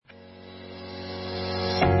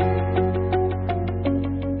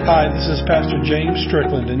Hi, this is Pastor James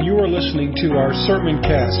Strickland, and you are listening to our sermon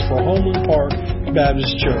cast for Homeland Park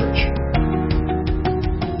Baptist Church.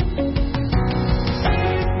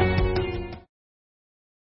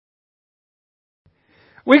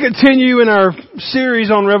 We continue in our series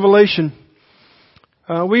on Revelation.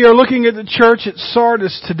 We are looking at the church at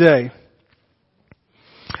Sardis today.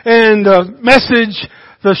 And the message,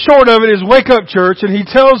 the short of it is Wake Up Church, and he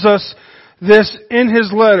tells us this in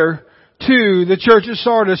his letter to the church at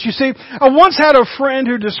Sardis. You see, I once had a friend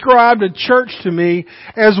who described a church to me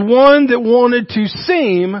as one that wanted to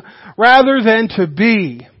seem rather than to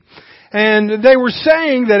be. And they were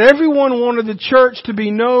saying that everyone wanted the church to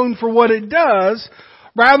be known for what it does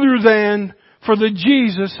rather than for the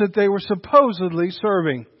Jesus that they were supposedly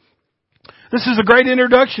serving. This is a great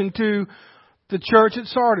introduction to the church at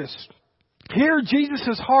Sardis. Hear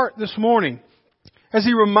Jesus' heart this morning as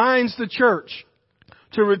he reminds the church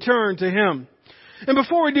to return to Him. And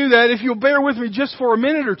before we do that, if you'll bear with me just for a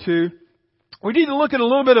minute or two, we need to look at a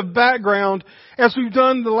little bit of background as we've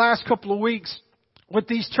done the last couple of weeks with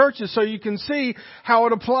these churches so you can see how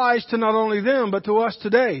it applies to not only them but to us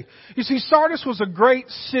today. You see, Sardis was a great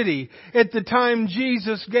city at the time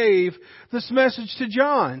Jesus gave this message to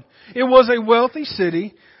John. It was a wealthy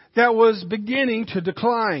city that was beginning to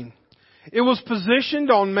decline. It was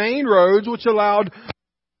positioned on main roads which allowed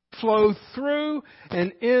flow through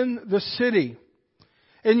and in the city.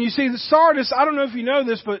 And you see, the Sardis, I don't know if you know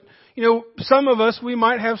this, but some of us, we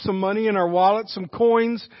might have some money in our wallet, some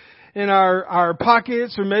coins in our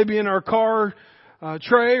pockets, or maybe in our car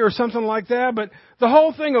tray or something like that. But the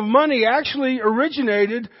whole thing of money actually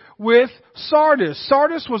originated with Sardis.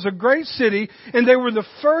 Sardis was a great city, and they were the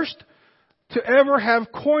first to ever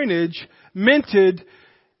have coinage minted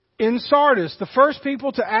in Sardis. The first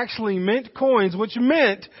people to actually mint coins, which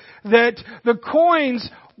meant that the coins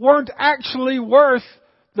weren't actually worth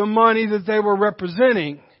the money that they were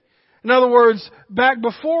representing. In other words, back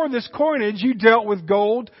before this coinage, you dealt with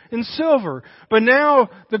gold and silver. But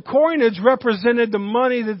now the coinage represented the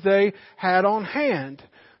money that they had on hand.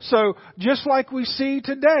 So just like we see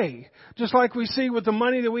today, just like we see with the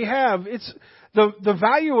money that we have, it's the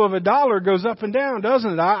value of a dollar goes up and down,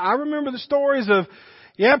 doesn't it? I remember the stories of,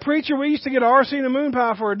 yeah, preacher, we used to get RC and a moon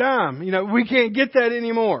pie for a dime. We can't get that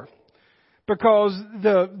anymore because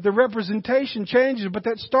the representation changes. But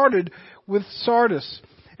that started with Sardis.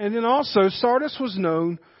 And then also, Sardis was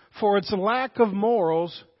known for its lack of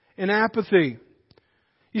morals and apathy.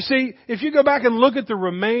 You see, if you go back and look at the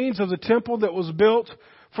remains of the temple that was built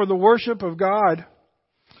for the worship of God,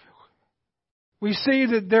 we see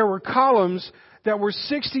that there were columns that were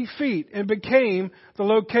 60 feet and became the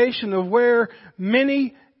location of where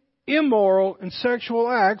many immoral and sexual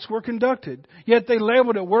acts were conducted. Yet they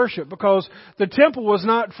labeled it worship because the temple was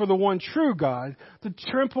not for the one true God. The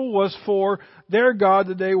temple was for their God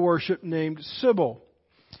that they worshiped named Sybil.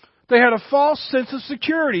 They had a false sense of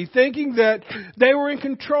security, thinking that they were in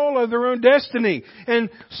control of their own destiny. And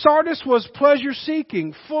Sardis was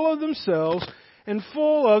pleasure-seeking, full of themselves and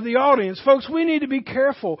full of the audience. Folks, we need to be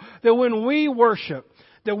careful that when we worship,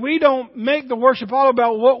 that we don't make the worship all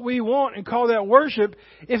about what we want and call that worship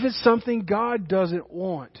if it's something God doesn't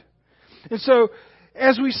want. And so,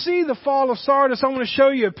 as we see the fall of Sardis, I want to show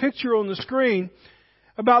you a picture on the screen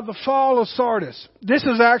about the fall of Sardis. This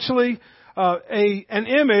is actually an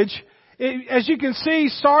image. As you can see,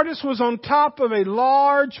 Sardis was on top of a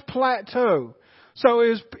large plateau. So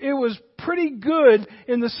it was pretty good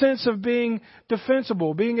in the sense of being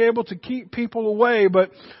defensible, being able to keep people away.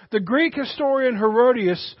 But the Greek historian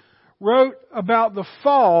Herodotus wrote about the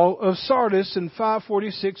fall of Sardis in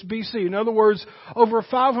 546 BC. In other words, over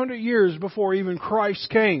 500 years before even Christ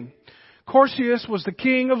came. Croesus was the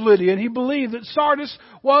king of Lydia, and he believed that Sardis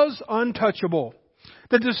was untouchable.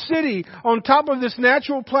 That the city on top of this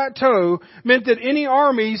natural plateau meant that any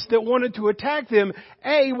armies that wanted to attack them,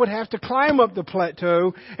 A, would have to climb up the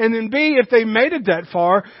plateau, and then B, if they made it that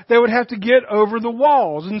far, they would have to get over the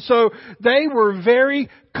walls. And so they were very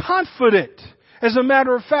confident. As a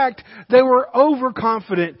matter of fact, they were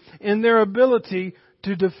overconfident in their ability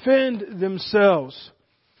to defend themselves.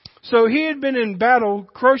 So he had been in battle,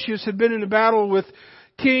 Croesus had been in a battle with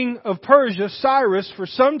king of Persia, Cyrus, for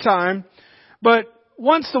some time, but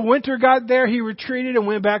once the winter got there, he retreated and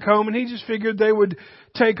went back home, and he just figured they would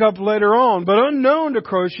take up later on. But unknown to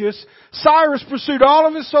Croesus, Cyrus pursued all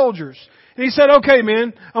of his soldiers. And he said, okay,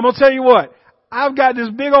 men, I'm going to tell you what. I've got this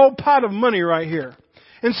big old pot of money right here.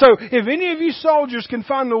 And so if any of you soldiers can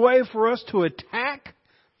find a way for us to attack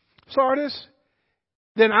Sardis,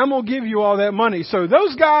 then I'm going to give you all that money. So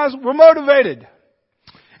those guys were motivated.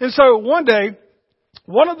 And so one day,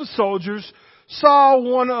 one of the soldiers saw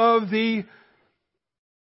one of the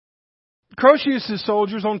Croesus'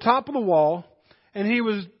 soldiers on top of the wall, and he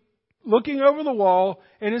was looking over the wall,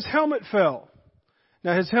 and his helmet fell.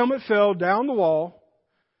 Now his helmet fell down the wall,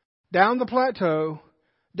 down the plateau,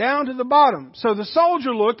 down to the bottom. So the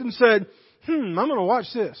soldier looked and said, I'm going to watch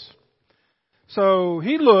this. So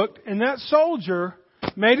he looked, and that soldier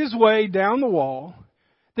made his way down the wall.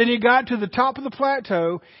 Then he got to the top of the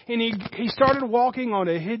plateau, and he started walking on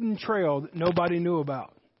a hidden trail that nobody knew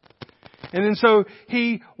about. And then so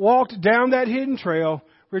he walked down that hidden trail,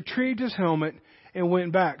 retrieved his helmet, and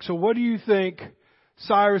went back. So what do you think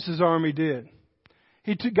Cyrus's army did?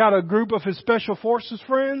 He got a group of his special forces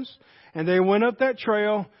friends, and they went up that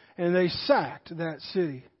trail, and they sacked that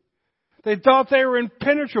city. They thought they were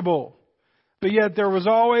impenetrable, but yet there was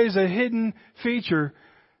always a hidden feature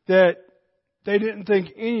that they didn't think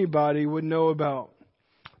anybody would know about.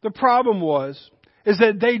 The problem is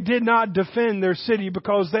that they did not defend their city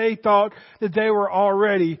because they thought that they were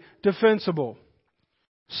already defensible.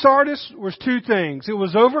 Sardis was two things. It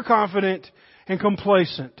was overconfident and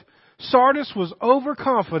complacent. Sardis was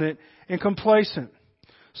overconfident and complacent.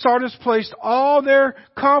 Sardis placed all their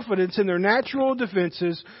confidence in their natural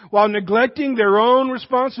defenses while neglecting their own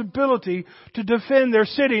responsibility to defend their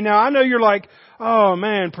city. Now, I know you're like, oh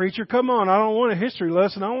man, preacher, come on. I don't want a history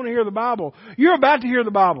lesson. I want to hear the Bible. You're about to hear the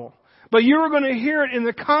Bible. But you're going to hear it in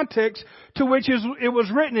the context to which it was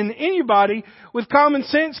written. And anybody with common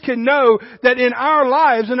sense can know that in our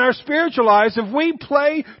lives, in our spiritual lives, if we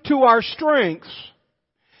play to our strengths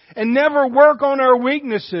and never work on our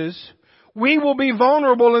weaknesses, we will be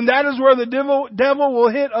vulnerable, and that is where the devil will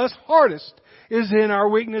hit us hardest, is in our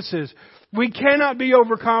weaknesses. We cannot be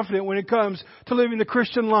overconfident when it comes to living the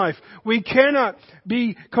Christian life. We cannot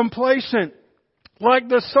be complacent. Like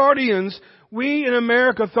the Sardians, we in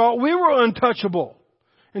America thought we were untouchable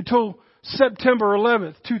until September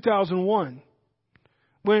 11th, 2001,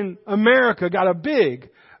 when America got a big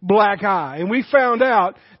black eye, and we found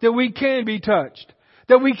out that we can be touched,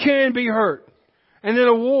 that we can be hurt. And then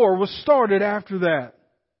a war was started after that.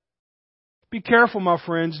 Be careful, my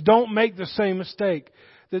friends. Don't make the same mistake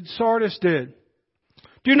that Sardis did.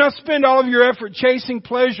 Do not spend all of your effort chasing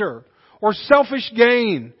pleasure or selfish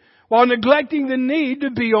gain while neglecting the need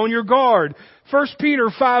to be on your guard. 1 Peter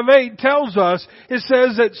 5:8 tells us, it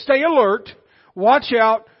says that stay alert, watch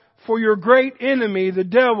out for your great enemy, the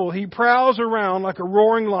devil. He prowls around like a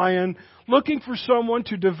roaring lion, looking for someone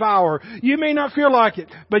to devour. You may not feel like it,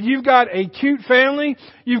 but you've got a cute family,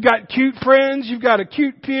 you've got cute friends, you've got a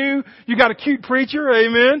cute pew, you've got a cute preacher,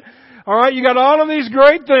 amen. Alright, you got all of these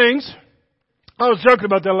great things. I was joking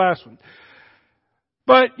about that last one.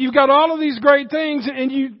 But you've got all of these great things, and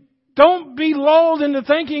you don't be lulled into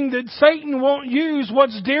thinking that Satan won't use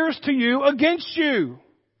what's dearest to you against you.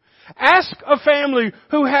 Ask a family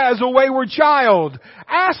who has a wayward child.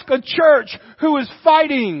 Ask a church who is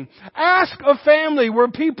fighting. Ask a family where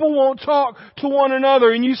people won't talk to one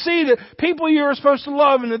another. And you see that people you are supposed to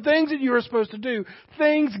love and the things that you are supposed to do,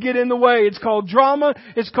 things get in the way. It's called drama.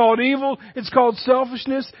 It's called evil. It's called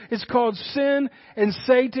selfishness. It's called sin. And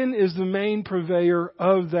Satan is the main purveyor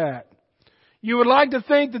of that. You would like to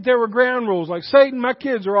think that there were ground rules like, Satan, my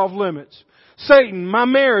kids are off limits. Satan, my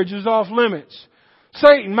marriage is off limits.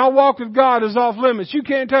 Satan, my walk with God is off limits. You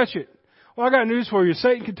can't touch it. Well, I got news for you.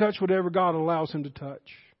 Satan can touch whatever God allows him to touch.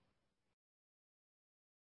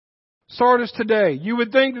 Sardis today. You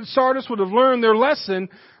would think that Sardis would have learned their lesson,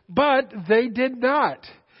 but they did not.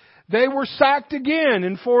 They were sacked again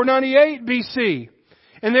in 498 BC.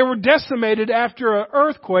 And they were decimated after an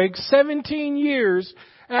earthquake 17 years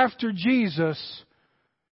after Jesus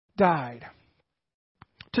died.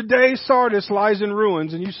 Today, Sardis lies in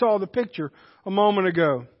ruins, and you saw the picture a moment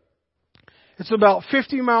ago. It's about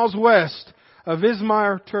 50 miles west of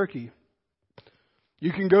Izmir, Turkey.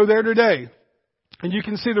 You can go there today, and you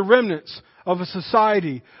can see the remnants of a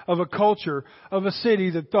society, of a culture, of a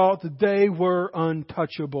city that thought that they were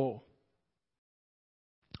untouchable.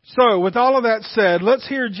 So, with all of that said, let's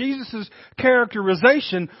hear Jesus'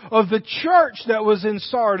 characterization of the church that was in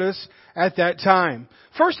Sardis at that time.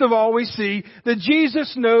 First of all, we see that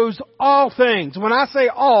Jesus knows all things. When I say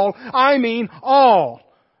all, I mean all.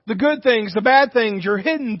 The good things, the bad things, your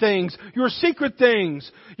hidden things, your secret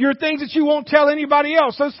things, your things that you won't tell anybody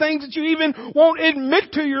else, those things that you even won't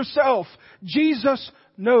admit to yourself. Jesus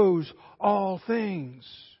knows all things.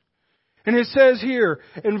 And it says here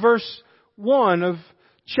in verse 1 of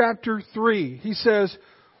chapter 3, he says,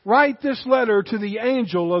 write this letter to the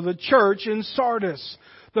angel of the church in Sardis.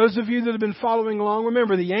 Those of you that have been following along,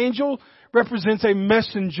 remember the angel represents a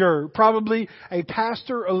messenger, probably a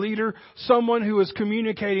pastor, a leader, someone who is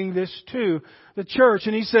communicating this to the church.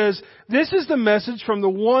 And he says, this is the message from the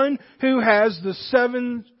one who has the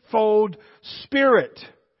sevenfold Spirit.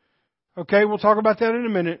 Okay, we'll talk about that in a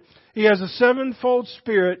minute. He has a sevenfold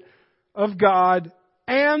Spirit of God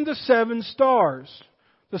and the 7 stars.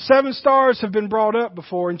 The 7 stars have been brought up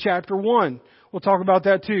before in chapter 1. We'll talk about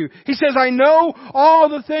that too. He says, I know all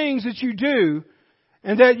the things that you do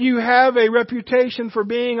and that you have a reputation for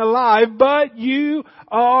being alive, but you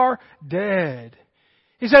are dead.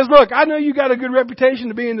 He says, look, I know you got a good reputation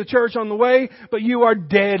to be in the church on the way, but you are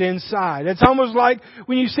dead inside. It's almost like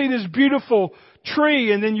when you see this beautiful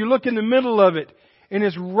tree and then you look in the middle of it and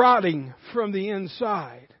it's rotting from the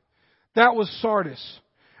inside. That was Sardis.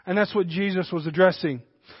 And that's what Jesus was addressing.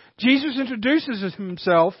 Jesus introduces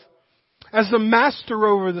himself as the master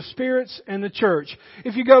over the spirits and the church.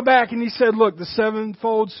 If you go back and he said, look, the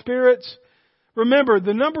sevenfold spirits. Remember,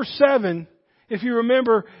 the number 7, if you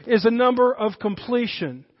remember, is a number of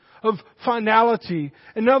completion, of finality.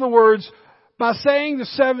 In other words, by saying the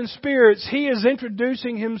 7 spirits, he is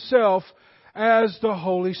introducing himself as the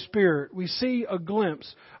Holy Spirit. We see a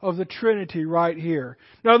glimpse of the Trinity right here.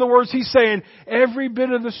 In other words, he's saying, every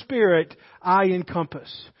bit of the Spirit I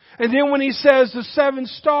encompass. And then when he says the 7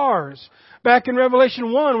 stars, back in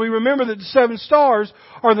Revelation 1, we remember that the 7 stars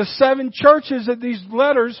are the 7 churches that these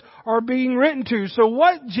letters are being written to. So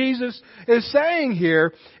what Jesus is saying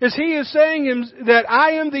here is he is saying that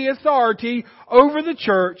I am the authority over the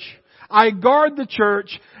church. I guard the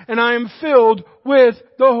church and I am filled with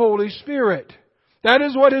the Holy Spirit. That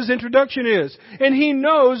is what his introduction is. And he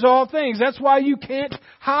knows all things. That's why you can't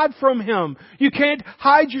hide from him. You can't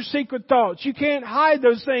hide your secret thoughts. You can't hide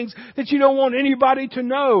those things that you don't want anybody to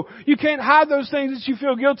know. You can't hide those things that you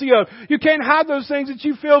feel guilty of. You can't hide those things that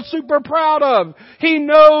you feel super proud of. He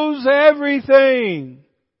knows everything.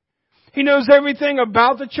 He knows everything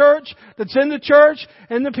about the church, that's in the church,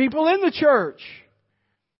 and the people in the church.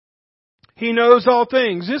 He knows all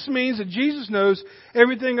things. This means that Jesus knows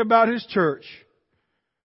everything about His church.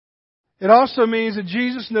 It also means that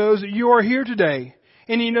Jesus knows that you are here today,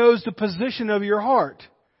 and He knows the position of your heart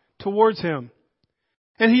towards Him.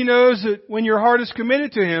 And He knows that when your heart is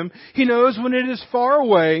committed to Him, He knows when it is far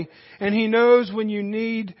away, and He knows when He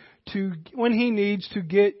needs to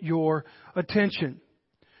get your attention.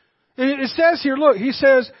 And it says here, look, He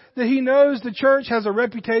says that He knows the church has a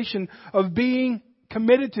reputation of being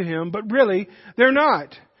committed to Him, but really, they're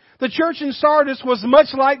not. The church in Sardis was much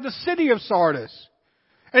like the city of Sardis.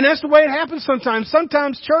 And that's the way it happens sometimes.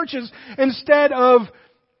 Sometimes churches, instead of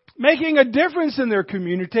making a difference in their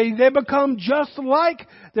community, they become just like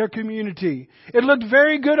their community. It looked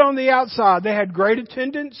very good on the outside. They had great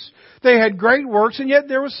attendance. They had great works, and yet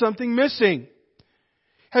there was something missing.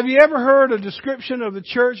 Have you ever heard a description of the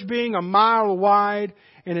church being a mile wide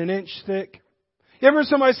and an inch thick? You ever heard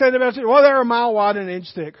somebody say that about it? Well, they're a mile wide and an inch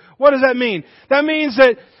thick. What does that mean? That means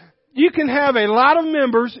that you can have a lot of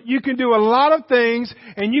members, you can do a lot of things,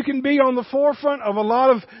 and you can be on the forefront of a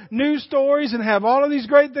lot of news stories and have all of these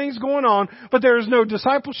great things going on, but there is no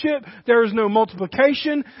discipleship, there is no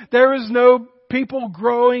multiplication, there is no people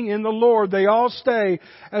growing in the Lord. They all stay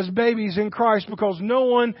as babies in Christ because no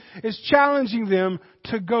one is challenging them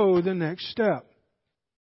to go the next step.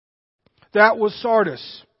 That was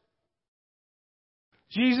Sardis.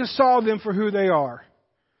 Jesus saw them for who they are.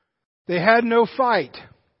 They had no fight.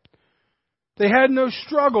 They had no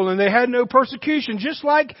struggle and they had no persecution. Just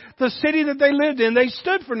like the city that they lived in, they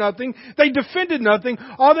stood for nothing. They defended nothing.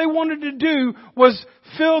 All they wanted to do was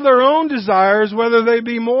fill their own desires, whether they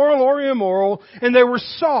be moral or immoral, and they were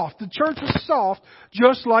soft. The church was soft,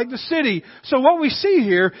 just like the city. So what we see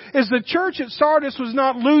here is the church at Sardis was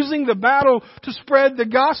not losing the battle to spread the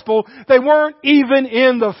gospel. They weren't even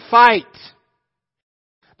in the fight.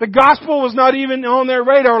 The gospel was not even on their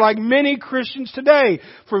radar like many Christians today.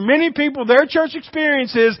 For many people, their church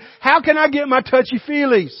experience is, how can I get my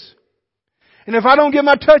touchy-feelies? And if I don't get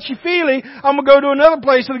my touchy-feely, I'm going to go to another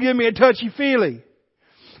place that'll give me a touchy-feely.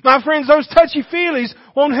 My friends, those touchy-feelies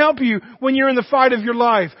won't help you when you're in the fight of your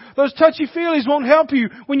life. Those touchy-feelies won't help you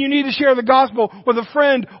when you need to share the gospel with a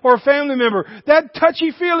friend or a family member. That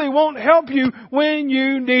touchy-feely won't help you when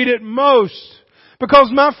you need it most.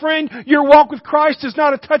 Because, my friend, your walk with Christ is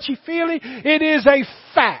not a touchy-feely. It is a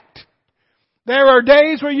fact. There are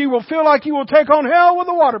days where you will feel like you will take on hell with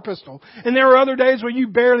a water pistol. And there are other days where you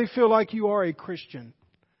barely feel like you are a Christian.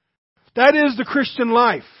 That is the Christian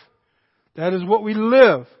life. That is what we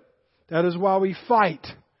live. That is why we fight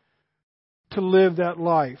to live that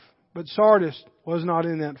life. But Sardis was not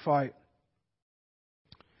in that fight.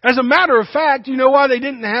 As a matter of fact, you know why they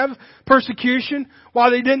didn't have persecution? Why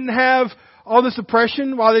they didn't have all this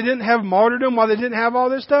oppression? Why they didn't have martyrdom? Why they didn't have all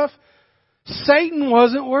this stuff? Satan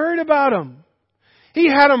wasn't worried about them. He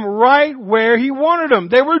had them right where he wanted them.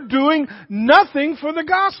 They were doing nothing for the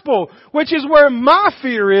gospel, which is where my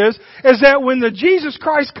fear is that when the Jesus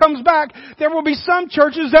Christ comes back, there will be some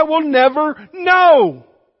churches that will never know.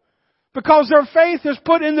 Because their faith is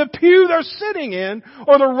put in the pew they're sitting in,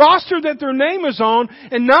 or the roster that their name is on,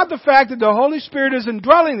 and not the fact that the Holy Spirit is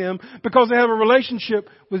indwelling them because they have a relationship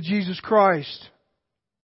with Jesus Christ.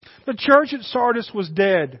 The church at Sardis was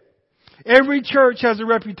dead. Every church has a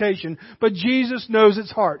reputation, but Jesus knows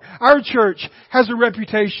its heart. Our church has a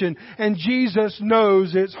reputation, and Jesus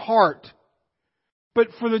knows its heart. But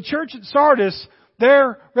for the church at Sardis,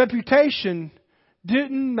 their reputation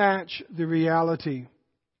didn't match the reality.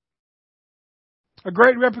 A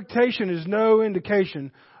great reputation is no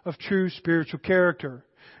indication of true spiritual character.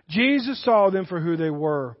 Jesus saw them for who they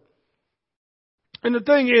were. And the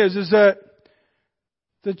thing is that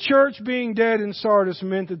the church being dead in Sardis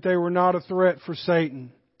meant that they were not a threat for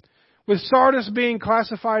Satan. With Sardis being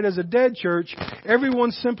classified as a dead church,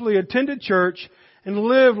 everyone simply attended church and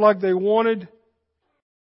lived like they wanted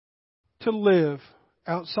to live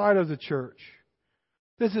outside of the church.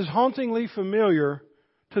 This is hauntingly familiar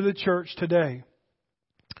to the church today.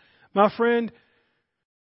 My friend,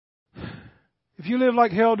 if you live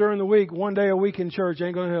like hell during the week, one day a week in church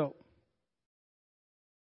ain't going to help.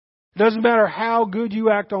 It doesn't matter how good you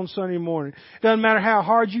act on Sunday morning. It doesn't matter how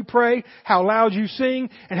hard you pray, how loud you sing,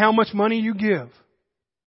 and how much money you give.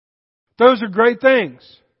 Those are great things.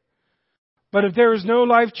 But if there is no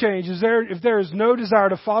life change, if there is no desire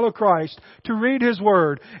to follow Christ, to read His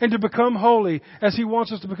Word, and to become holy as He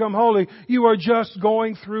wants us to become holy, you are just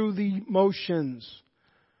going through the motions.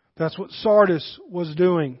 That's what Sardis was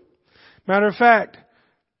doing. Matter of fact,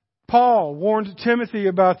 Paul warned Timothy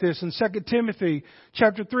about this in 2 Timothy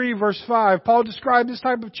chapter 3 verse 5. Paul described this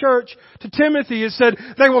type of church to Timothy. It said,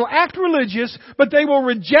 they will act religious, but they will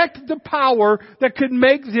reject the power that could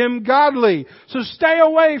make them godly. So stay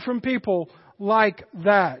away from people like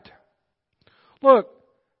that. Look,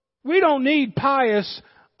 we don't need pious,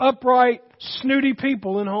 upright, snooty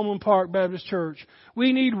people in Homeland Park Baptist Church.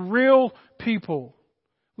 We need real people.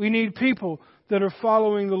 We need people that are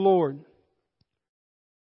following the Lord.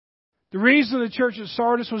 The reason the church at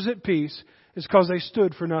Sardis was at peace is because they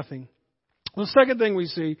stood for nothing. The second thing we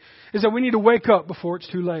see is that we need to wake up before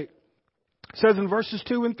it's too late. It says in verses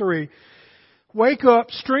 2 and 3, wake up,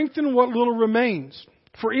 strengthen what little remains.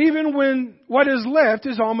 For even when what is left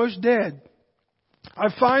is almost dead. I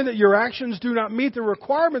find that your actions do not meet the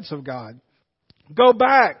requirements of God. Go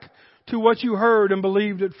back to what you heard and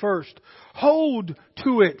believed at first. Hold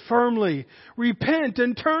to it firmly. Repent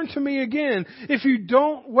and turn to me again. If you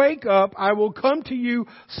don't wake up, I will come to you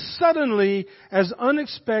suddenly, as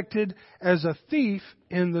unexpected as a thief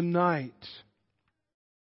in the night.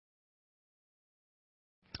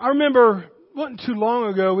 I remember, wasn't too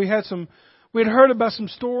long ago, we'd heard about some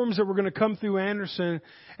storms that were going to come through Anderson.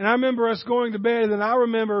 And I remember us going to bed, and I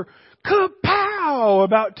remember, kapow,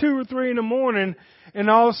 about 2 or 3 in the morning. And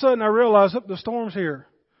all of a sudden I realized, the storm's here.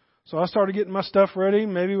 So I started getting my stuff ready.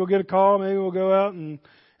 Maybe we'll get a call. Maybe we'll go out and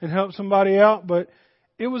help somebody out. But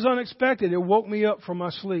it was unexpected. It woke me up from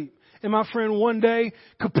my sleep. And my friend, one day,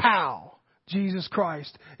 kapow, Jesus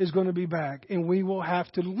Christ is going to be back. And we will have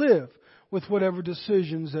to live with whatever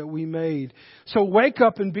decisions that we made. So wake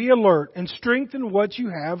up and be alert and strengthen what you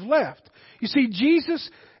have left. You see, Jesus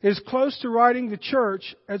is close to writing the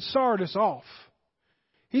church at Sardis off.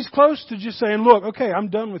 He's close to just saying, look, okay, I'm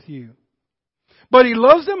done with you. But He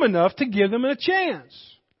loves them enough to give them a chance.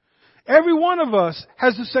 Every one of us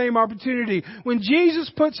has the same opportunity. When Jesus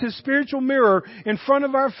puts His spiritual mirror in front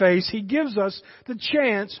of our face, He gives us the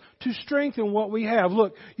chance to strengthen what we have.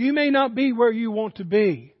 Look, you may not be where you want to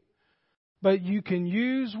be, but you can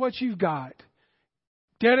use what you've got,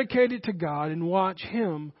 dedicate it to God, and watch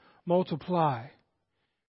Him multiply.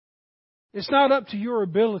 It's not up to your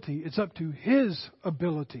ability. It's up to His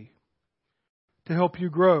ability to help you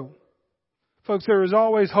grow. Folks, there is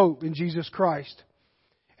always hope in Jesus Christ.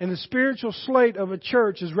 And the spiritual slate of a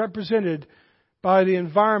church is represented by the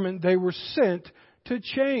environment they were sent to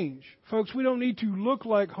change. Folks, we don't need to look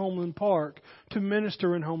like Homeland Park to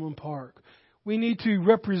minister in Homeland Park. We need to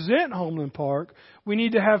represent Homeland Park. We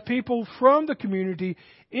need to have people from the community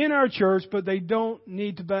in our church, but they don't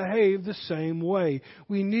need to behave the same way.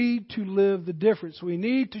 We need to live the difference. We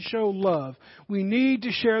need to show love. We need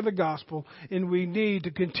to share the gospel, and we need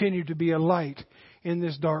to continue to be a light in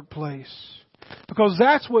this dark place. Because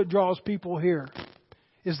that's what draws people here,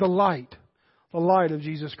 is the light. the light of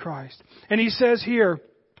Jesus Christ. And he says here,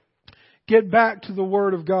 get back to the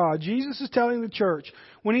Word of God. Jesus is telling the church,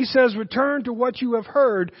 when he says return to what you have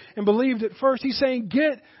heard and believed at first, he's saying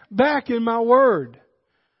get back in my Word.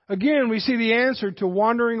 Again, we see the answer to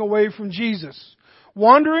wandering away from Jesus.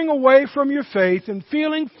 Wandering away from your faith and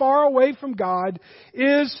feeling far away from God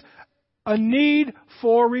is a need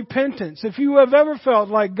for repentance. If you have ever felt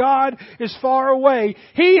like God is far away,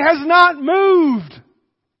 He has not moved.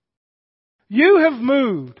 You have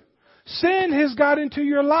moved. Sin has got into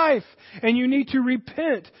your life, and you need to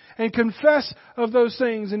repent and confess of those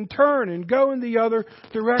things and turn and go in the other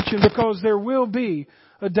direction, because there will be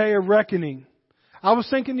a day of reckoning. I was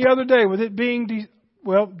thinking the other day, with it being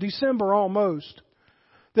December almost,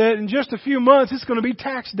 that in just a few months it's going to be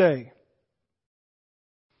tax day.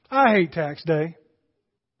 I hate tax day.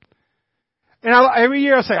 And every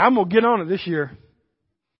year I say, I'm going to get on it this year.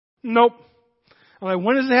 Nope. I'm like,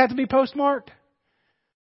 when does it have to be postmarked?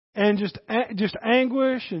 And just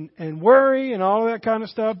anguish and worry and all of that kind of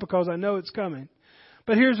stuff, because I know it's coming.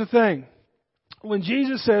 But here's the thing. When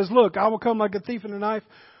Jesus says, look, I will come like a thief in the night,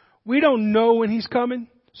 we don't know when He's coming,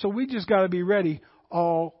 so we just got to be ready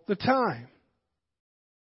all the time.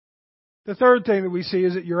 The third thing that we see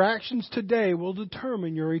is that your actions today will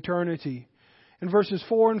determine your eternity. In verses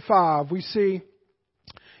 4 and 5, we see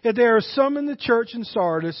that there are some in the church in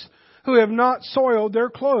Sardis who have not soiled their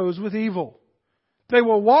clothes with evil. They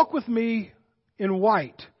will walk with me in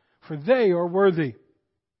white, for they are worthy.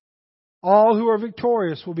 All who are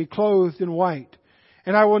victorious will be clothed in white.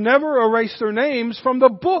 And I will never erase their names from the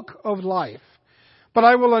book of life. But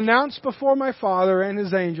I will announce before my Father and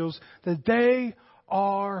His angels that they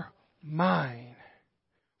are mine.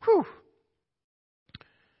 Whew.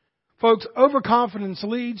 Folks, overconfidence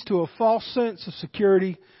leads to a false sense of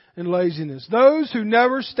security and laziness. Those who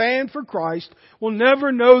never stand for Christ will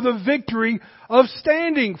never know the victory of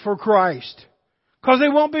standing for Christ, because they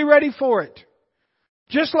won't be ready for it.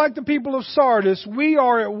 Just like the people of Sardis, we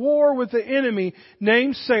are at war with the enemy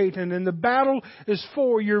named Satan, and the battle is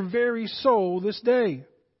for your very soul this day.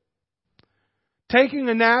 Taking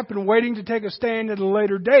a nap and waiting to take a stand at a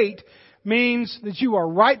later date means that you are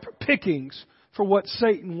ripe pickings for what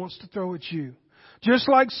Satan wants to throw at you. Just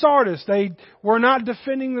like Sardis, they were not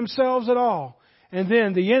defending themselves at all. And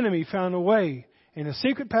then the enemy found a way in a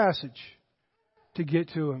secret passage to get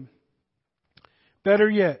to him. Better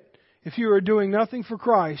yet, if you are doing nothing for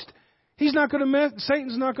Christ, Satan's not going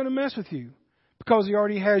to mess with you, because He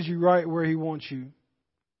already has you right where He wants you.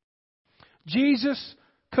 Jesus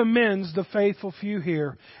commends the faithful few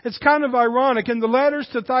here. It's kind of ironic. In the letters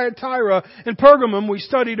to Thyatira and Pergamum we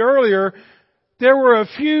studied earlier, there were a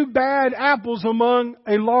few bad apples among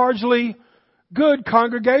a largely good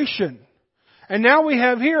congregation. And now we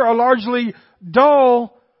have here a largely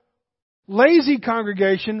dull, lazy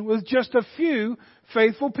congregation with just a few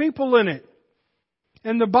faithful people in it.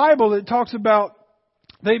 In the Bible, it talks about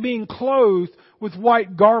they being clothed with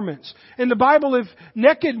white garments. In the Bible, if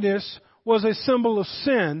nakedness was a symbol of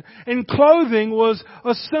sin, and clothing was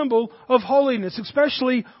a symbol of holiness,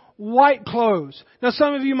 especially white clothes. Now,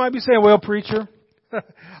 some of you might be saying, well, preacher,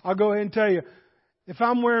 I'll go ahead and tell you, if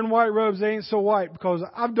I'm wearing white robes, they ain't so white, because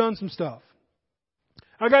I've done some stuff.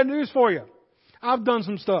 I got news for you. I've done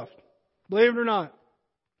some stuff. Believe it or not.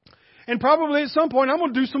 And probably at some point I'm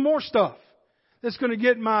going to do some more stuff that's going to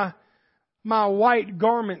get my white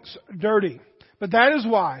garments dirty. But that is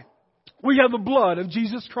why we have the blood of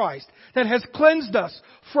Jesus Christ that has cleansed us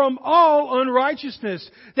from all unrighteousness.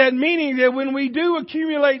 That meaning that when we do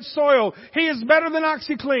accumulate soil, He is better than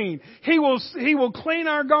OxyClean. He will clean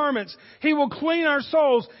our garments. He will clean our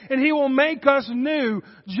souls. And He will make us new,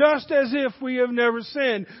 just as if we have never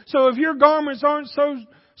sinned. So if your garments aren't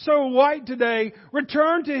so white today,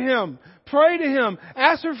 return to Him. Pray to Him.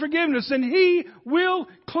 Ask for forgiveness. And He will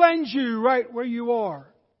cleanse you right where you are.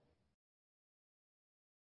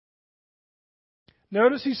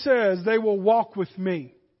 Notice He says, they will walk with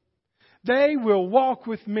me. They will walk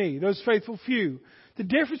with me, those faithful few. The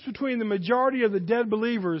difference between the majority of the dead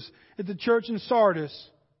believers at the church in Sardis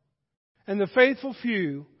and the faithful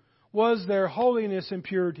few was their holiness and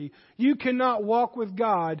purity. You cannot walk with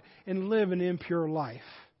God and live an impure life.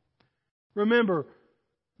 Remember,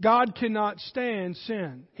 God cannot stand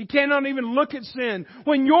sin. He cannot even look at sin.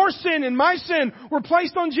 When your sin and my sin were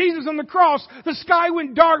placed on Jesus on the cross, the sky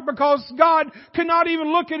went dark, because God could not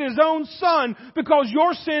even look at His own Son, because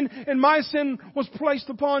your sin and my sin was placed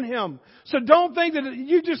upon Him. So don't think that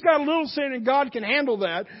you just got a little sin and God can handle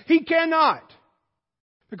that. He cannot.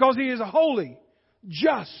 Because He is holy,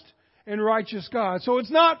 just, and righteous God. So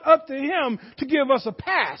it's not up to Him to give us a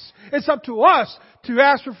pass. It's up to us to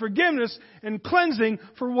ask for forgiveness and cleansing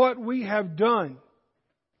for what we have done.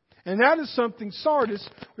 And that is something Sardis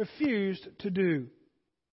refused to do.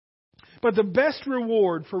 But the best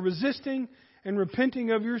reward for resisting and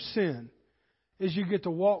repenting of your sin is you get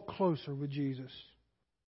to walk closer with Jesus.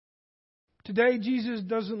 Today, Jesus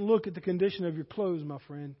doesn't look at the condition of your clothes, my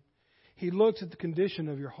friend. He looks at the condition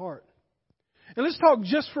of your heart. And let's talk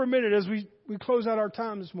just for a minute as we close out our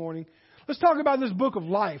time this morning. Let's talk about this book of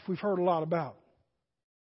life we've heard a lot about.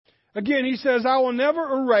 Again, he says, I will never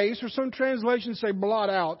erase, or some translations say blot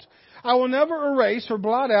out. I will never erase or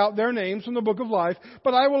blot out their names from the book of life,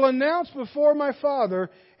 but I will announce before my Father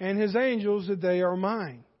and His angels that they are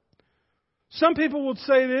mine. Some people will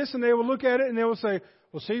say this and they will look at it and they will say,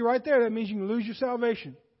 well, see right there, that means you can lose your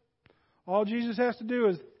salvation. All Jesus has to do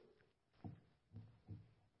is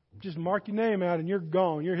just mark your name out and you're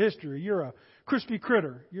gone. You're history. You're a crispy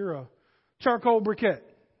critter. You're a charcoal briquette.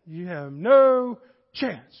 You have no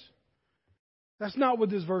chance. That's not what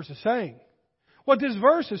this verse is saying. What this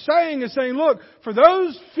verse is saying, look, for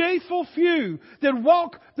those faithful few that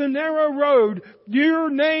walk the narrow road, your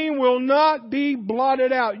name will not be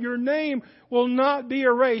blotted out. Your name will not be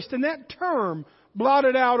erased. And that term,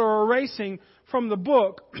 blotted out or erasing from the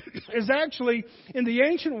book, is actually, in the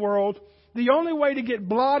ancient world, the only way to get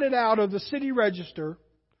blotted out of the city register,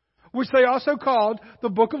 which they also called the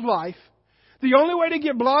book of life. The only way to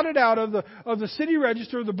get blotted out of the city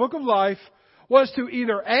register of the book of life was to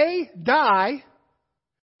either A, die,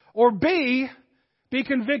 or B, be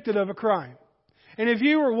convicted of a crime. And if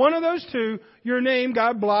you were one of those two, your name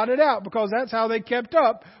got blotted out because that's how they kept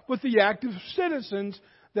up with the active citizens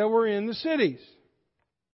that were in the cities.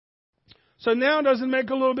 So now does it make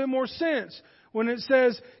a little bit more sense when it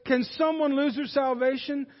says, can someone lose their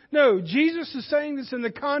salvation? No, Jesus is saying this in the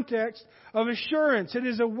context of assurance. It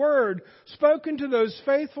is a word spoken to those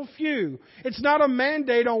faithful few. It's not a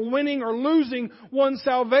mandate on winning or losing one's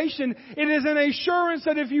salvation. It is an assurance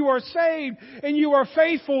that if you are saved and you are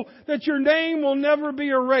faithful, that your name will never be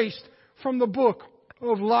erased from the book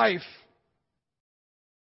of life.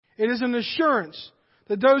 It is an assurance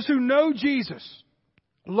that those who know Jesus,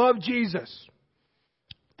 love Jesus,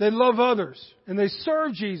 they love others, and they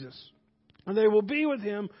serve Jesus, and they will be with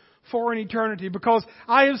Him for an eternity. Because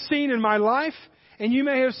I have seen in my life, and you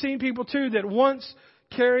may have seen people too, that once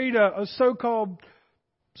carried a so-called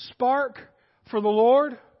spark for the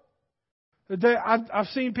Lord. I've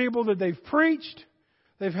seen people that they've preached,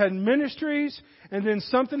 they've had ministries, and then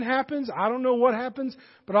something happens. I don't know what happens,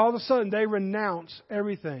 but all of a sudden they renounce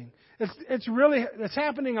everything. It's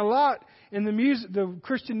happening a lot in the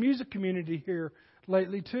Christian music community here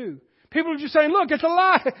lately too. People are just saying, look, it's a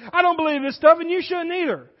lie. I don't believe this stuff, and you shouldn't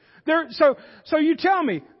either. So you tell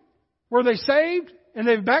me, were they saved and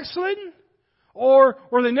they've backslidden? Or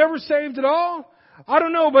were they never saved at all? I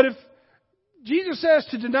don't know, but if Jesus says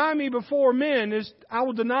to deny me before men, I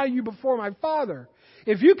will deny you before my Father.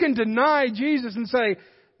 If you can deny Jesus and say,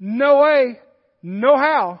 no way, no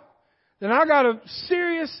how, then I got a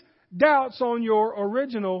serious doubts on your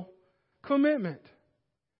original commitment.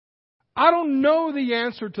 I don't know the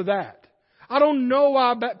answer to that. I don't know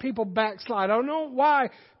why people backslide. I don't know why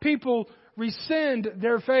people rescind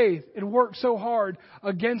their faith and work so hard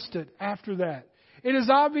against it after that. It is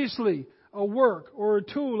obviously a work or a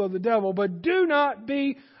tool of the devil, but do not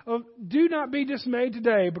be dismayed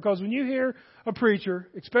today, because when you hear a preacher,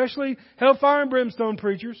 especially hellfire and brimstone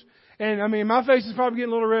preachers, and I mean my face is probably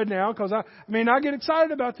getting a little red now because I get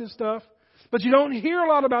excited about this stuff. But you don't hear a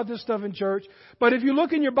lot about this stuff in church. But if you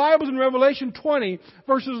look in your Bibles in Revelation 20,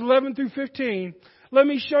 verses 11 through 15, let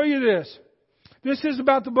me show you this. This is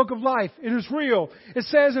about the book of life. It is real. It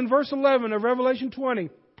says in verse 11 of Revelation 20,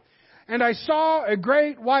 and I saw a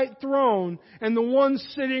great white throne and the one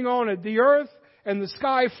sitting on it. The earth and the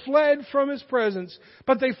sky fled from His presence,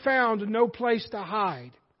 but they found no place to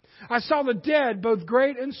hide. I saw the dead, both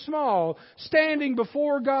great and small, standing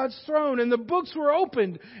before God's throne, and the books were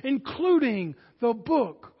opened, including the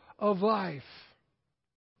book of life.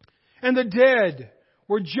 And the dead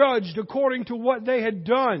were judged according to what they had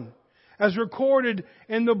done, as recorded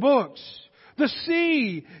in the books. The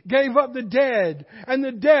sea gave up the dead, and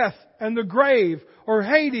the death and the grave, or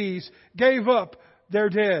Hades, gave up their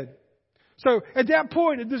dead. So at that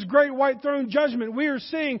point, at this great white throne judgment, we are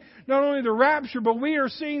seeing not only the rapture, but we are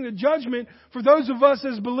seeing the judgment for those of us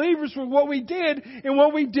as believers for what we did and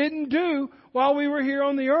what we didn't do while we were here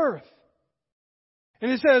on the earth. And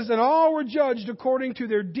it says, and all were judged according to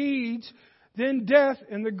their deeds. Then death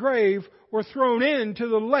and the grave were thrown into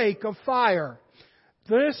the lake of fire.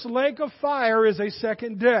 This lake of fire is a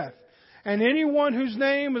second death. And anyone whose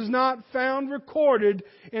name is not found recorded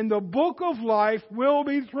in the book of life will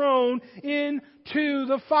be thrown into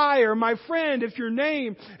the fire. My friend, if your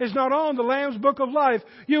name is not on the Lamb's book of life,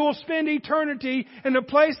 you will spend eternity in a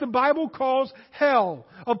place the Bible calls hell.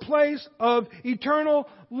 A place of eternal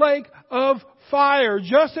lake of fire.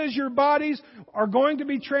 Just as your bodies are going to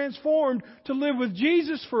be transformed to live with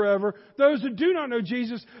Jesus forever, those that do not know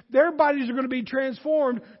Jesus, their bodies are going to be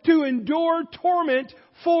transformed to endure torment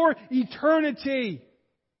for eternity.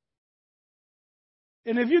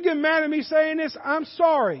 And if you get mad at me saying this, I'm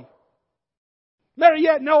sorry. Better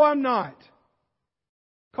yet, no, I'm not.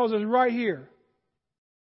 Because it's right here.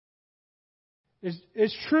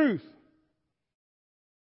 It's truth.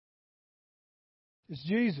 It's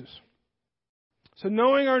Jesus. So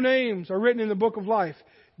knowing our names are written in the book of life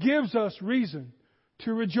gives us reason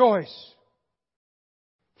to rejoice.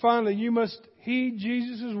 Finally, you must heed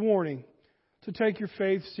Jesus' warning to take your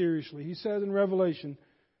faith seriously. He says in Revelation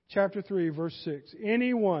chapter 3, verse 6,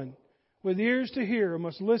 anyone with ears to hear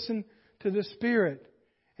must listen to the Spirit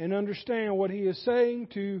and understand what He is saying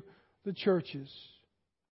to the churches.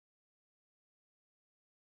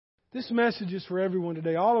 This message is for everyone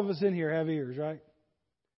today. All of us in here have ears, right?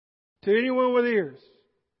 To anyone with ears.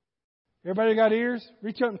 Everybody got ears?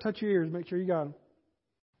 Reach up and touch your ears. Make sure you got them.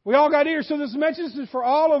 We all got ears. So this message is for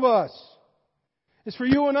all of us. It's for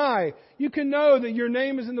you and I. You can know that your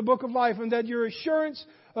name is in the book of life and that your assurance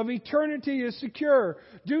of eternity is secure.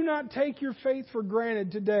 Do not take your faith for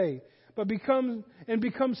granted today, but become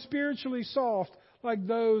spiritually soft like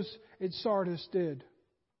those at Sardis did.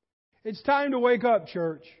 It's time to wake up,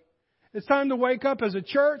 church. It's time to wake up as a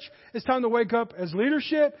church. It's time to wake up as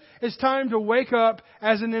leadership. It's time to wake up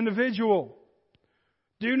as an individual.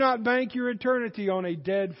 Do not bank your eternity on a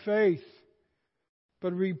dead faith,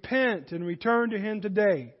 but repent and return to Him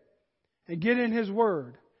today and get in His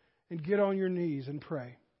Word and get on your knees and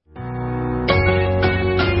pray.